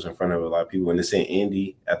skills in front of a lot of people. And it's in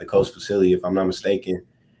Indy at the Coast facility, if I'm not mistaken.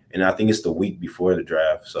 And I think it's the week before the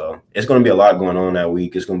draft. So it's going to be a lot going on that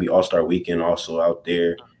week. It's going to be All-Star weekend also out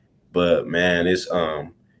there. But man, it's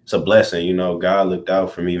a blessing. God looked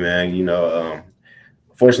out for me, man.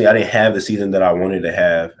 Fortunately, I didn't have the season that I wanted to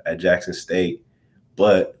have at Jackson State,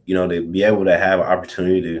 but to be able to have an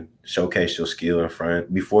opportunity to showcase your skill in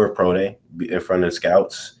front before pro day, in front of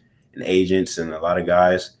scouts and agents and a lot of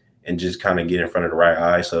guys, and just kind of get in front of the right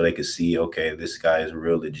eye so they could see, okay, this guy is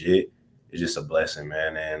real legit. It's just a blessing,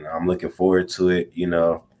 man, and I'm looking forward to it.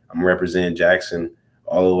 I'm representing Jackson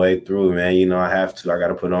all the way through, man. I have to. I got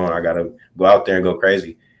to put on. I got to go out there and go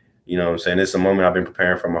crazy. What I'm saying? It's a moment I've been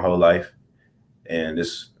preparing for my whole life, and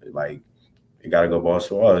it's like you got to go balls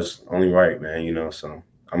to wall. It's only right, man. So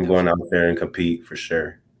I'm going out there and compete for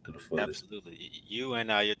sure to the fullest. Absolutely. You and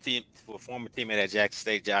your team, for former teammate at Jackson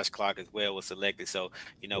State, Josh Clark, as well, was selected. So,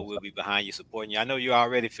 we'll be behind you, supporting you. I know you're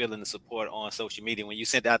already feeling the support on social media. When you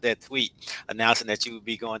sent out that tweet announcing that you would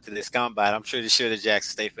be going to this combine, I'm pretty sure the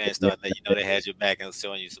Jackson State fans thought that, they had your back and was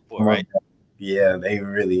showing you support, right? Yeah, they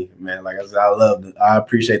really, man. Like I said, I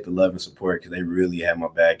appreciate the love and support because they really had my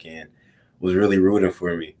back and was really rooting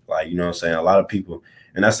for me. Like, what I'm saying? A lot of people,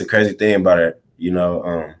 and that's the crazy thing about it.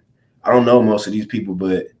 I don't know most of these people,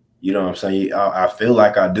 but what I'm saying? I feel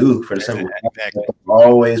like I do for the simple fact that Exactly. they're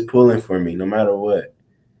always pulling for me, no matter what.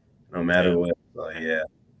 No Yeah. matter what. So, yeah.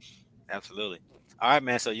 Absolutely. All right,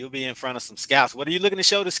 man. So you'll be in front of some scouts. What are you looking to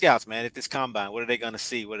show the scouts, man, at this combine? What are they going to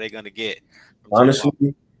see? What are they going to get from JumpBall?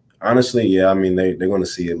 Honestly, honestly, yeah. I mean, they're gonna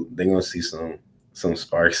see it. They're gonna see some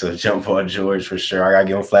sparks of jump ball George for sure. I gotta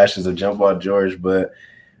give them flashes of jump ball George, but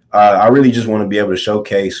I really just want to be able to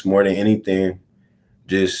showcase more than anything,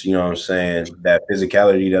 just what I'm saying, that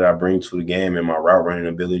physicality that I bring to the game and my route running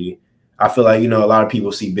ability. I feel like a lot of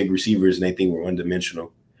people see big receivers and they think we're one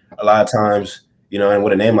dimensional. A lot of times, and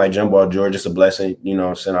with a name like Jump Ball George, it's a blessing. What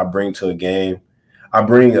I'm saying, I bring to a game. I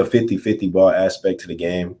bring a 50-50 ball aspect to the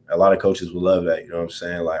game. A lot of coaches will love that. You know what I'm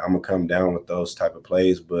saying? Like, I'm gonna come down with those type of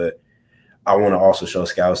plays, but I want to also show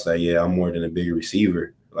scouts that yeah, I'm more than a bigger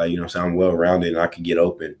receiver. Like, what I'm saying, I'm well rounded and I can get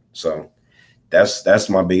open. So that's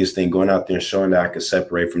my biggest thing, going out there and showing that I can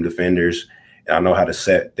separate from defenders and I know how to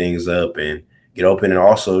set things up and get open, and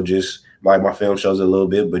also just like my film shows a little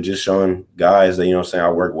bit, but just showing guys that what I'm saying, I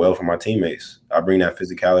work well for my teammates. I bring that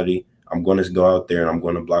physicality. I'm going to go out there and I'm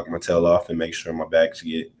going to block my tail off and make sure my backs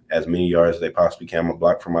get as many yards as they possibly can. I'm gonna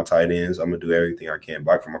block for my tight ends. I'm gonna do everything I can,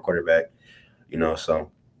 block for my quarterback.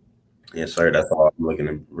 So yes, sir. That's all I'm looking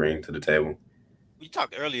to bring to the table. You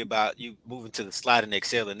talked earlier about you moving to the slide and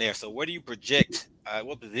excelling there. So where do you project?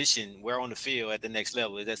 What position? Where on the field at the next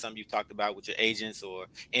level? Is that something you talked about with your agents or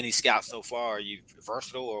any scouts so far? Are you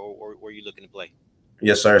versatile, or were you looking to play?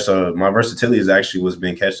 Yes, sir. So my versatility is actually what's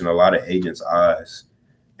been catching a lot of agents' eyes,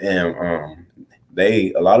 and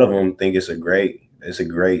a lot of them think it's a great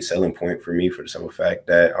selling point for me for the simple fact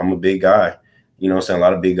that I'm a big guy. What I'm saying, a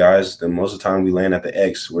lot of big guys. The most of the time we land at the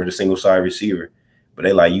X. We're the single side receiver, but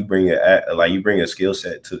they you bring a skill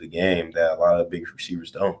set to the game that a lot of big receivers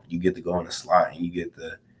don't. You get to go on the slot and you get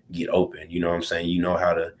to get open. You know what I'm saying? You know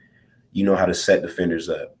how to set defenders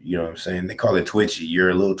up. You know what I'm saying? They call it twitchy. You're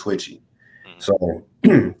a little twitchy. Mhm.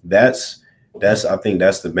 So that's I think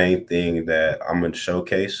that's the main thing that I'm gonna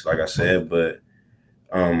showcase, like I said. But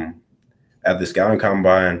um at the scouting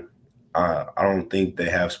combine, I don't think they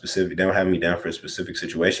don't have me down for a specific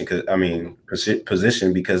situation, because I mean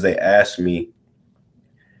position, because they asked me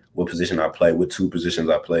what position I played, what two positions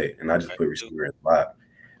I played, and I just Right. put Two. receiver and slot.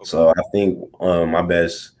 Okay. So I think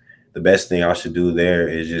the best thing I should do there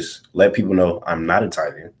is just let people know I'm not a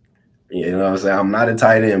tight end. You know what I'm saying? I'm not a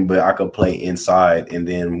tight end, but I could play inside. And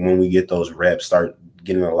then when we get those reps, start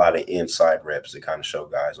getting a lot of inside reps to kind of show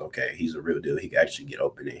guys, okay, he's a real deal. He can actually get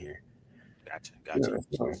open in here. Gotcha. You Gotcha. know,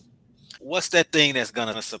 so What's that thing that's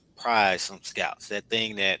gonna surprise some scouts? That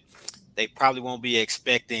thing that they probably won't be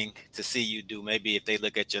expecting to see you do. Maybe if they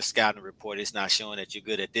look at your scouting report, it's not showing that you're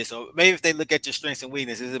good at this. Or maybe if they look at your strengths and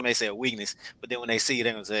weaknesses, it may say a weakness. But then when they see it,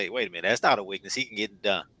 they're gonna say, "Wait a minute, that's not a weakness. He can get it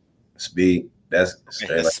done." speed, that's Okay,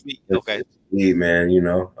 straight that's like sweet. Okay, it's speed, man.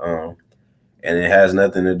 And it has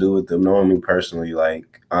nothing to do with them knowing me personally.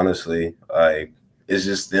 Like, honestly, like, it's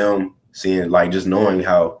just them seeing, like, just knowing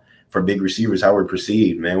how, for big receivers, how we're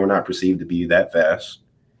perceived. Man, we're not perceived to be that fast.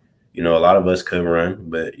 A lot of us could run,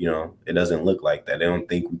 but it doesn't look like that. They don't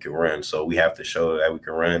think we can run, so we have to show that we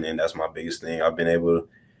can run, and that's my biggest thing. I've been able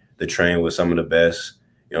to train with some of the best.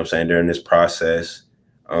 What I'm saying, during this process.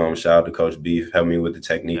 Shout out to Coach Beef, helped me with the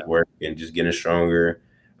technique yeah, work and just getting stronger.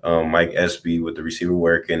 Mike Espy with the receiver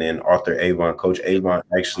work, and then Arthur Avon. Coach Yeah, Avon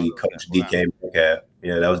all actually those guys. coached Wow. DK Metcalf.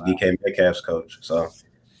 Yeah, that was Wow. DK Metcalf's coach. So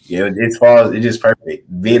yeah, it's falls. It's just perfect. You're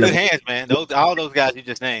in Being a good hands, man. Those all those guys you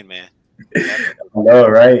just named, man. Absolutely. no,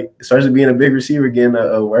 right? Especially being a big receiver, getting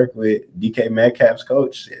to work with DK Metcalf's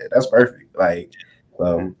coach. Yeah, that's perfect. Like,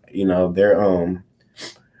 they're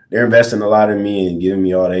investing a lot in me and giving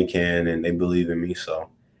me all they can, and they believe in me. So,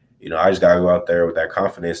 I just gotta go out there with that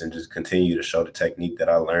confidence and just continue to show the technique that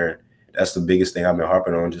I learned. That's the biggest thing I've been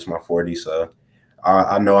harping on, just my 40. So,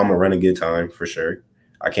 I know I'm gonna run a good time for sure.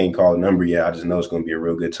 I can't call a number yet. I just know it's gonna be a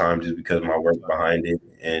real good time just because of my work behind it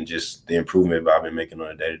and just the improvement I've been making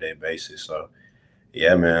on a day-to-day basis. So,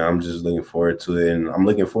 yeah, man, I'm just looking forward to it, and I'm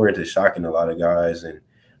looking forward to shocking a lot of guys and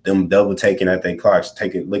them double taking at their clocks,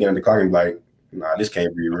 looking at the clock and be like, "Nah, this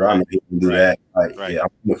can't be real. I Right. know he can do Right. that." Like, Right. yeah, I'm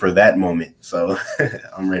looking for that moment, so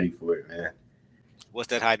I'm ready for it, man. What's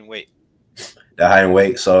that height and weight? The height and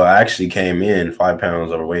weight. So I actually came in 5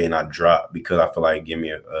 pounds overweight, and I dropped because I feel like give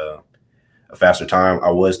me a faster time. I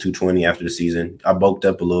was 220 after the season. I bulked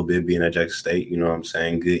up a little bit being at Jackson State. You know what I'm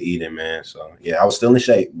saying? Good eating, man. So yeah, I was still in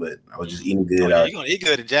shape, but I was just eating Oh good. yeah, you're gonna eat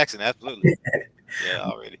good in Jackson, absolutely. Yeah,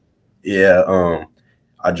 already. Yeah,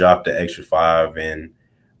 I dropped the extra 5 and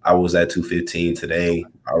I was at 215 today.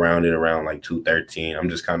 I rounded around like 213. I'm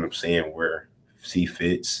just kind of seeing where C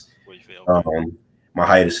fits. Where you feel okay. Um, my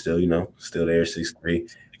height is still, still there, 6'3". 6'3".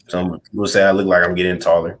 Some people say I look like I'm getting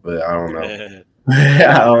taller, but I don't know. Yeah.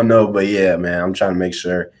 I don't know, but yeah, man, I'm trying to make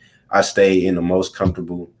sure I stay in the most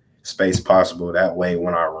comfortable space possible. That way,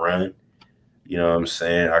 when I run, you know what I'm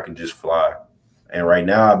saying, I can just fly. And right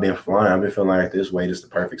now, I've been flying. I've been feeling like this weight is the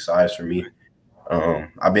perfect size for me.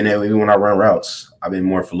 I've been able, even when I run routes, I've been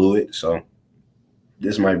more fluid. So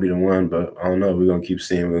this might be the one, but I don't know. We're gonna keep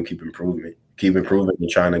seeing. We're gonna keep Okay. improving, and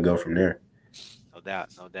trying to go from there. No doubt,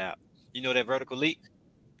 no doubt. You know that vertical leap?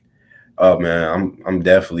 Oh man, I'm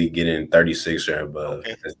definitely getting 36 or above.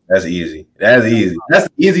 Okay. That's easy. That's easy. That's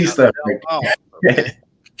the easy Jump, stuff. jump Right ball. there.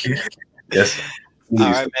 Okay. Yes, sir. All Easy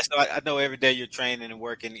right, stuff. man. So I know every day you're training and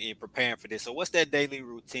working and preparing for this. So what's that daily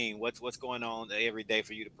routine? What's going on every day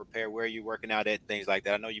for you to prepare? Where are you working out at? Things like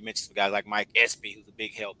that. I know you mentioned some guys like Mike Espy, who's a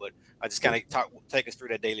big help, but I just kind of take us through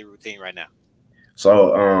that daily routine right now.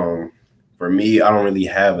 So for me, I don't really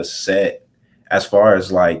have a set as far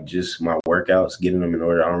as like just my workouts, getting them in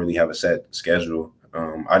order. I don't really have a set schedule.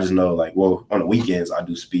 I just know like, well, on the weekends I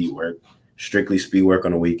do speed work, strictly speed work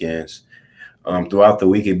on the weekends. Throughout the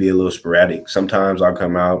week, it'd be a little sporadic. Sometimes I'll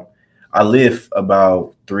come out. I lift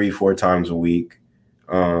about 3, 4 times a week.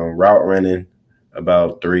 Route running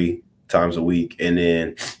about 3 times a week, and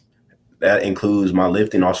then that includes my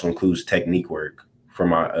lifting. Also includes technique work for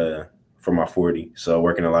my 40. So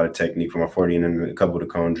working a lot of technique for my 40, and then a couple of the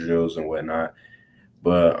cone drills and whatnot.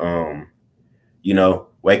 But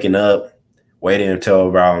waking up, waiting until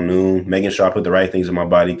around noon, making sure I put the right things in my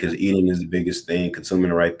body because eating is the biggest thing, consuming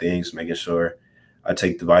the right things, making sure I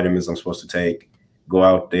take the vitamins I'm supposed to take, go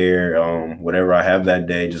out there, whatever I have that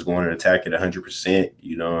day, just going and attack it 100%,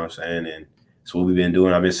 you know what I'm saying? And that's what we've been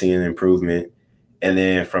doing. I've been seeing improvement. And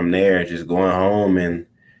then from there, just going home and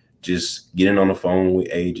just getting on the phone with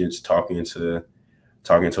agents, talking to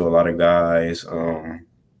a lot of guys,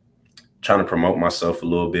 trying to promote myself a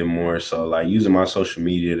little bit more. So like using my social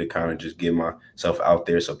media to kind of just get myself out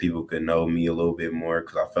there so people could know me a little bit more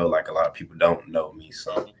because I felt like a lot of people don't know me.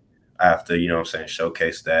 So Mhm. I have to, what I'm saying,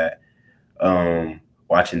 showcase that.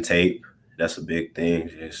 Watching tape, that's a big thing.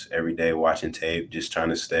 Just every day watching tape, just trying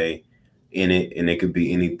to stay in it. And it could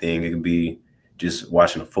be anything. It could be just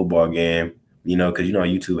watching a football game, because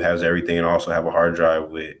YouTube has everything and also have a hard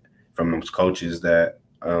drive with from those coaches that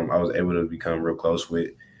I was able to become real close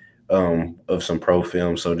with of some pro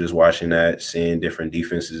film. So just watching that, seeing different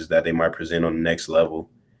defenses that they might present on the next level,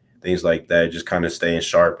 things like that, just kind of staying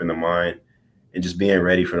sharp in the mind and just being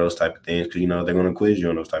ready for those type of things because they're going to quiz you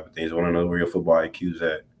on those type of things. They want to know where your football IQ is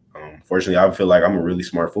at. Fortunately, I feel like I'm a really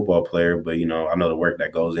smart football player, but I know the work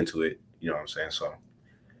that goes into it. You know what I'm saying? So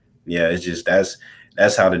yeah, it's just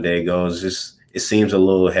that's how the day goes. Just it seems a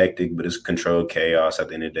little hectic, but it's controlled chaos at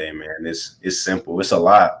the end of the day, man. It's simple. It's a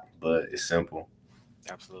lot, but it's simple.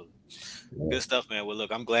 Absolutely. Good stuff, man. Well, look,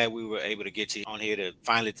 I'm glad we were able to get you on here to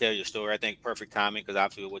finally tell your story. I think perfect timing because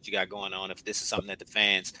obviously what you got going on. If this is something that the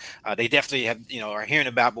fans, they definitely have, are hearing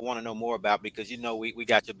about, but want to know more about because we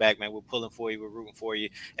got your back, man. We're pulling for you. We're rooting for you.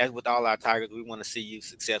 As with all our Tigers, we want to see you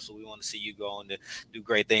successful. We want to see you go on to do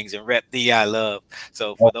great things and rep the I love.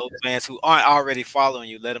 So for those fans who aren't already following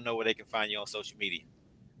you, let them know where they can find you on social media.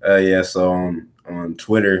 Yeah, so on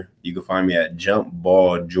Twitter, you can find me at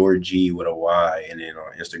JumpBall Georgie with a Y, and then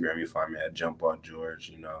on Instagram, you find me at JumpBall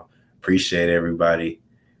George. Appreciate everybody.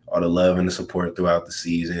 all the love and the support throughout the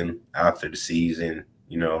season, after the season.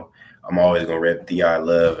 You know, I'm always gonna rep DI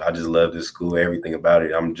love. I just love this school, everything about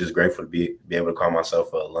it. I'm just grateful to be able to call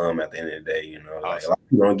myself an alum at the end of the day. You know, like a Awesome. lot of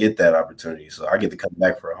people don't get that opportunity, so I get to come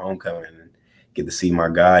back for a homecoming and get to see my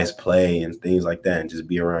guys play and things like that, and just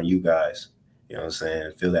be around you guys. You know what I'm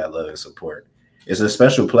saying? Feel that love and support. It's a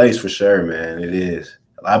special place for sure, man. It is.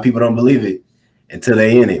 A lot of people don't believe it until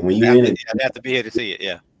they in it. When you in it, They have to be here to see it.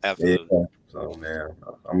 Yeah, yeah. absolutely. So man,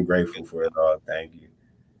 I'm grateful Good, for it all. Thank you.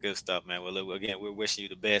 good stuff, man. Well, look, again, we're wishing you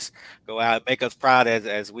the best. Go out, make us proud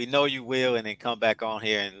as we know you will, and then come back on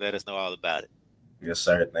here and let us know all about it. Yes,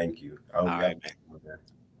 sir. Thank you. I hope All you have right, a man. good one.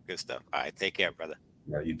 Good stuff. All right, take care, brother.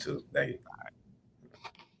 Yeah, you too. Thank you.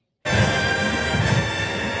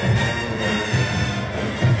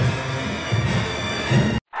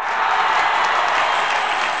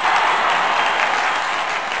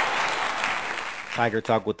 Tiger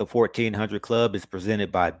Talk with the 1400 Club is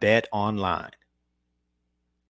presented by Bet Online.